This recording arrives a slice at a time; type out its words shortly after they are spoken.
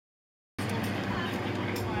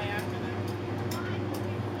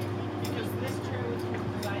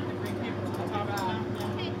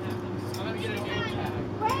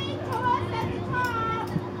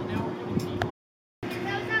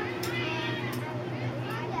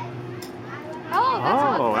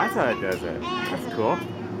Oh, that's how it does it. That's cool.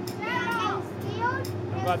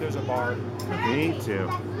 I'm glad there's a bar. Me too.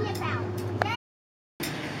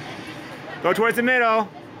 Go towards the middle.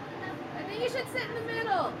 I think you should sit in the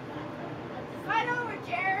middle. Slide over,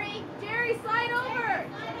 Jerry. Jerry, slide over.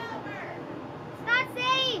 Slide over. It's not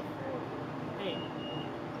safe. Hey.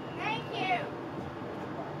 Thank you.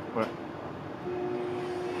 What?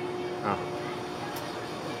 Oh.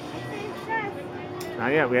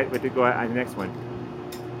 Not yet. We have to go on the next one.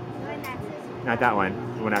 Not that one.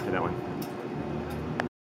 The one after that one.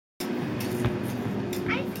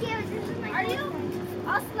 I'm scared. This is my. Are you?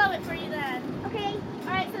 I'll slow it for you then. Okay.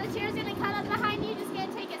 All right. So the chair's gonna come up behind you. Just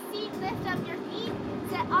gonna take a seat, lift up your feet,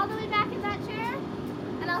 sit all the way back in that chair,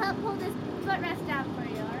 and I'll help pull this footrest down for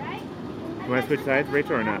you. All right? You want to switch sides,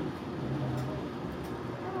 Rachel, or not?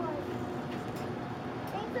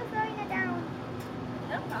 Thanks for throwing it down.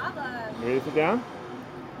 No problem. You ready to sit down?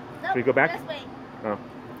 Nope, Should we go back? Just wait. Oh.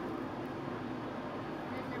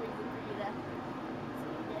 There's no reason for you to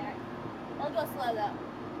react. It'll go slow though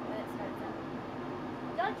when it starts up.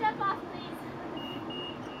 Don't jump off, please.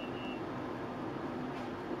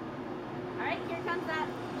 Alright, here comes that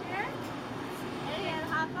chair. And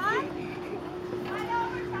hop on. Slide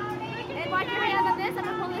over, Tony. And watch your hands on this. I'm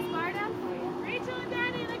gonna pull this bar down for you. Rachel and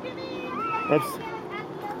Daddy, look at me. Oops.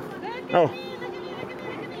 Look at Oh. me.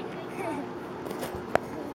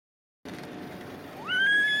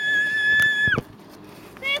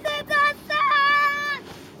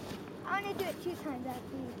 Two times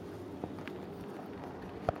actually.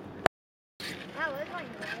 Wow, we're going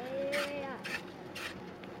way up.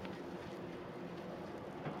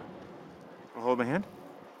 Hold my hand.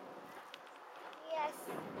 Yes.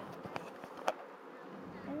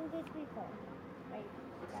 I think it's pretty cool. Right.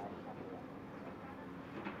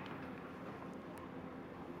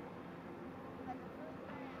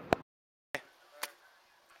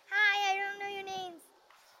 Hi, I don't know your names.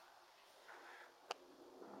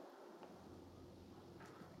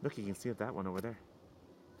 Look, you can see that one over there.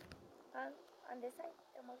 On this side,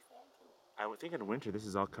 they're mostly empty. I would think in winter this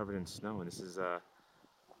is all covered in snow, and this is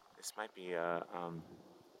this might be a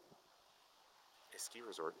ski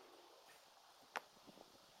resort.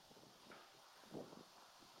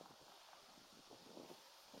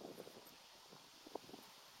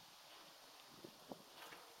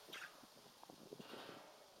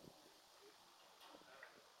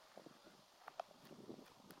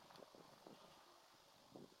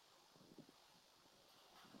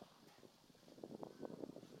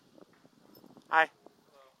 Hi.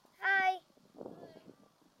 Hi.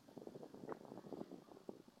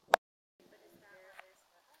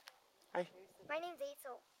 Hi. My name's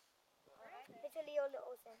Aisel. It's a Leo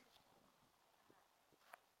Olsen.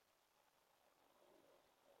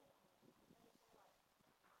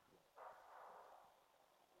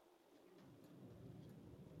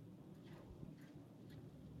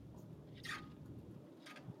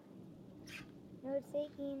 No, it's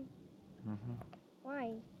taking.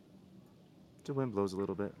 Why? The wind blows a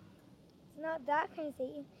little bit. It's not that kind of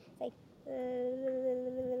shaking. It's like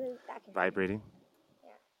that kind of Vibrating. Yeah.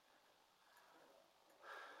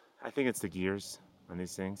 I think it's the gears on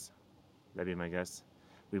these things. That'd be my guess.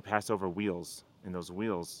 We pass over wheels, and those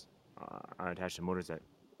wheels are attached to motors that,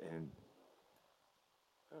 and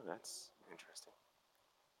oh, that's interesting.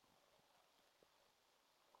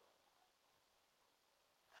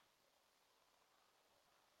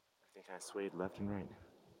 I think I swayed left and right.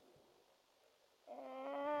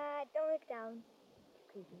 Don't look down.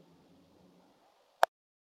 Creepy.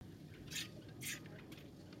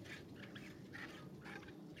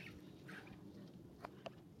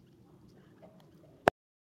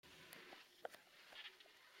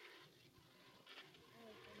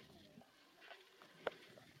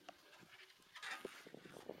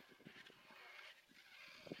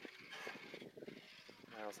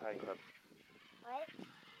 Miles High Club. What?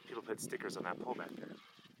 People put stickers on that pole back there.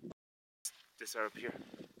 This are up here.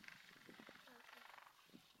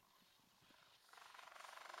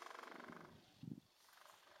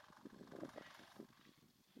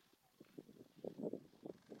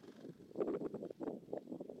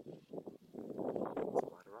 That's a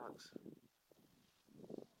lot of rocks.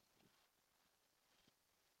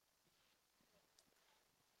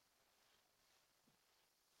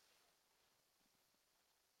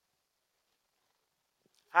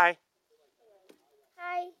 Hi.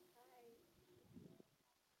 Hi.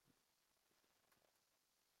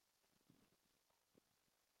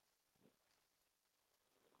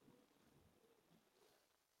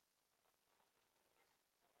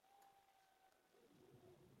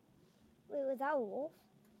 Wait, was that a wolf?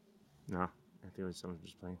 No, I think it was someone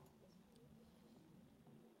just playing.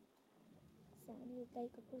 sounded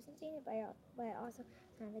like a person saying it, but it also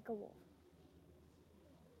sounded like a wolf.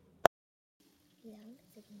 Yeah,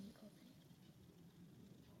 it's like an eagle thing.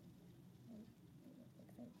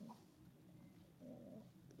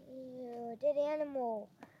 Ew, dead animal.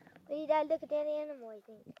 What did I look at that animal, I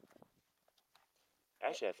think?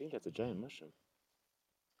 Actually, I think that's a giant mushroom.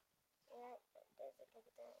 Yeah, it does look like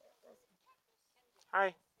a giant mushroom.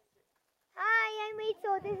 Hi. Hi, I'm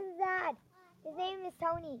Rachel. This is Dad. His name is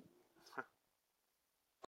Tony.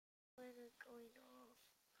 When we're going off.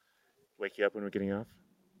 Wake you up when we're getting off?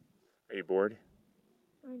 Are you bored?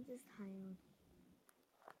 I'm just tired.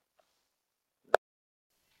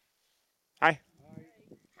 Hi.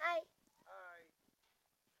 Hi.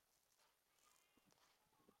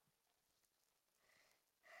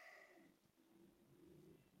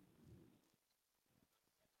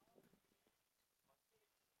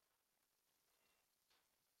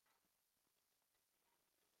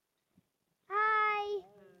 Hi.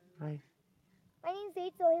 Hi. My name's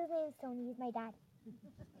Rachel. His name's Tony. He's my dad.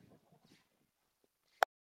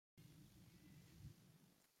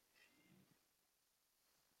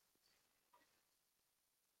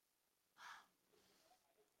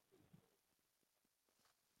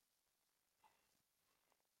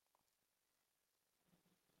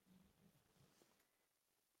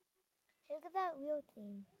 Look at that wheel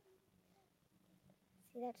thing.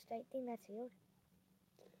 See that stripe thing? That's wheeled?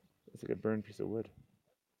 It's like a burned piece of wood.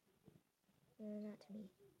 No, not to me.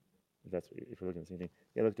 If that's what if you're looking at the same thing.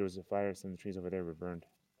 Yeah, look, there was a fire. Some of the trees over there were burned.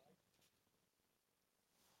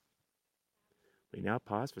 We now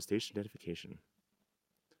pause for station identification.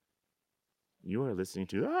 You are listening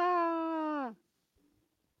to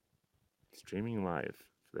streaming live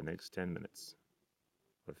for the next 10 minutes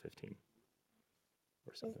or 15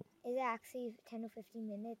 or something. Is it actually 10 or 15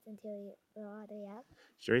 minutes until we're all the way up?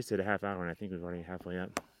 Sherry said a half hour, and I think we've already halfway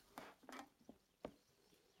up.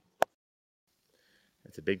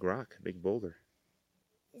 It's a big rock, a big boulder.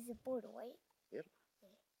 Is it boulder, right? Yep.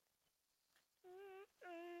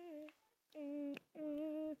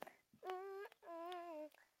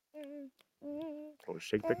 Oh,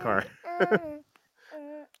 shake the car. Dad,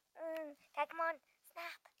 come on,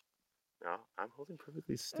 snap. No, I'm holding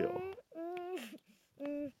perfectly still.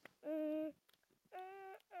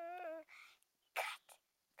 Cut.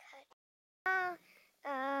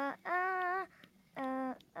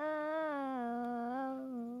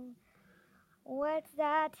 What's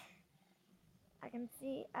that? I can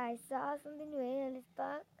see I saw something really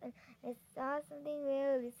spark and I saw something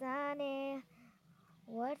really sunny.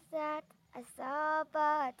 What's that? I saw a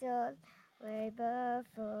bottle way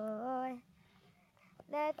before.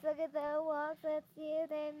 Let's look at the walks, let's see if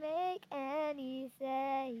they make any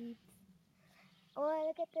sense. Oh,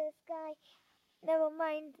 look at the sky. Never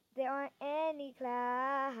mind, there aren't any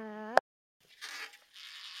clouds.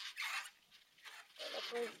 The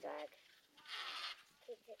police dog.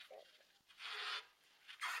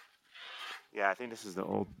 Yeah, I think this is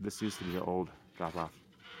this used to be the old drop-off.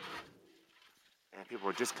 And people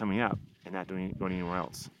were just coming up and not going anywhere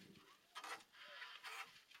else.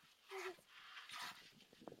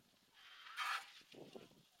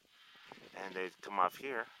 And they'd come off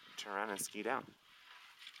here, turn around and ski down.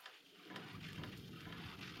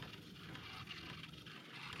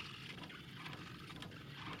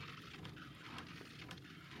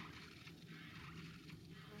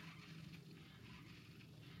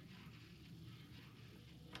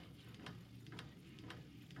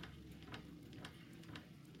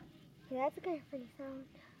 Yeah, that's a kind of funny sound.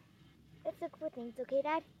 Let's look for things, okay,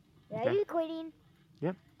 Dad? Are Okay. you recording?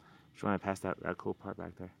 Yep. Just want to pass that cool part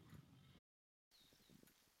back there.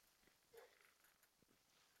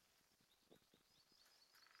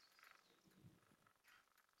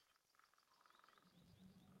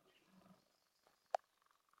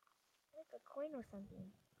 Like a coin or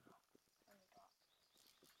something.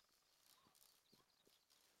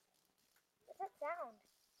 What's that sound?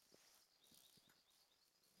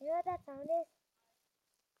 You know what that sound is?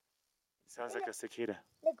 Sounds like a cicada.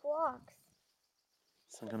 Like rocks.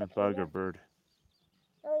 Some kind of bug or bird.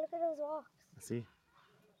 Oh, look at those rocks. See?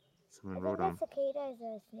 Someone I wrote think on. that cicada is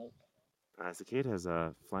a snake. Cicada has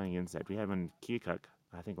a flying insect. We had one in Keokuk,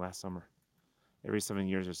 I think last summer. Every 7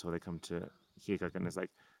 years or so they come to Keokuk, and it's like,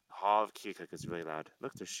 the hall of Keokuk is really loud.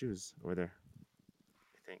 Look, there's shoes over there.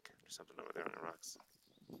 I think there's something over there on the rocks.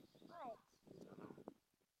 What? I don't know.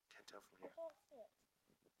 Can't tell from I here. can't see it.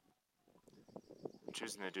 I'm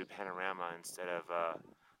choosing to do panorama instead of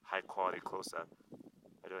high quality close up.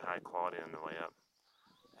 I do high quality on the way up.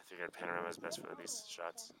 I figured panorama is best for these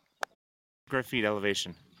shots. Square feet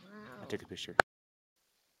elevation. Wow. I took a picture.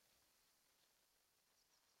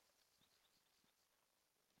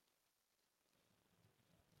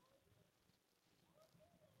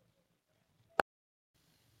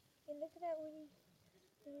 that when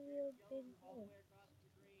you big hole.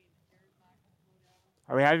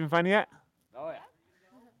 Are we having fun yet? Oh yeah.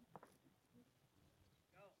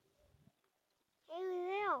 Hey,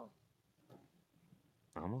 Leo.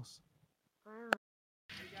 Almost. Wow.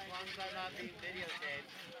 As long as I'm not being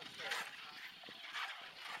videotaped.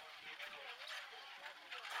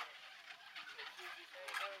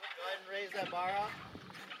 Go ahead and raise that bar up.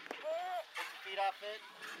 Put your feet off it.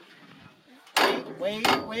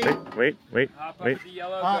 Wait. Hop up Wait. to the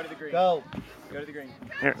yellow, Up, go to the green. go. Go to the green.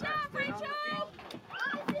 Here. Go.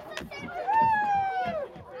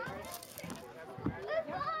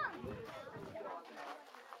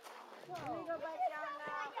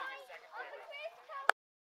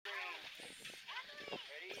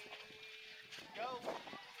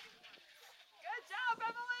 Good job,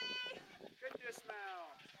 Emily! Good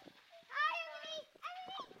dismount.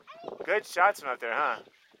 Good shots from up there, huh?